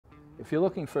If you're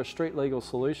looking for a street legal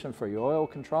solution for your oil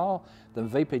control, then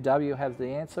VPW have the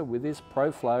answer with this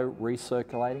Proflow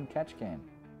recirculating catch can.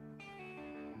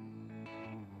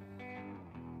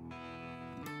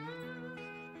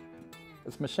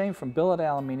 It's machined from billet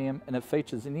aluminium and it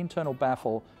features an internal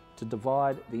baffle to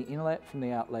divide the inlet from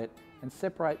the outlet and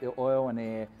separate the oil and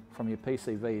air from your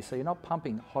PCV so you're not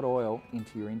pumping hot oil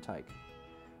into your intake.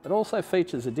 It also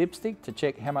features a dipstick to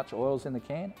check how much oil is in the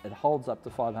can. It holds up to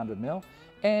 500 ml,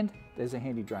 and there's a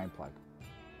handy drain plug.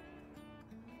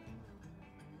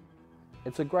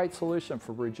 It's a great solution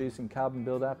for reducing carbon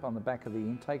buildup on the back of the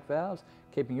intake valves,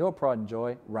 keeping your pride and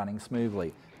joy running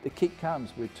smoothly. The kit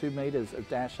comes with 2 meters of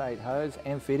Dash 8 hose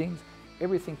and fittings,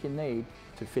 everything you need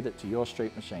to fit it to your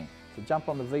street machine. So jump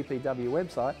on the VPW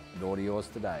website and order yours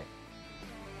today.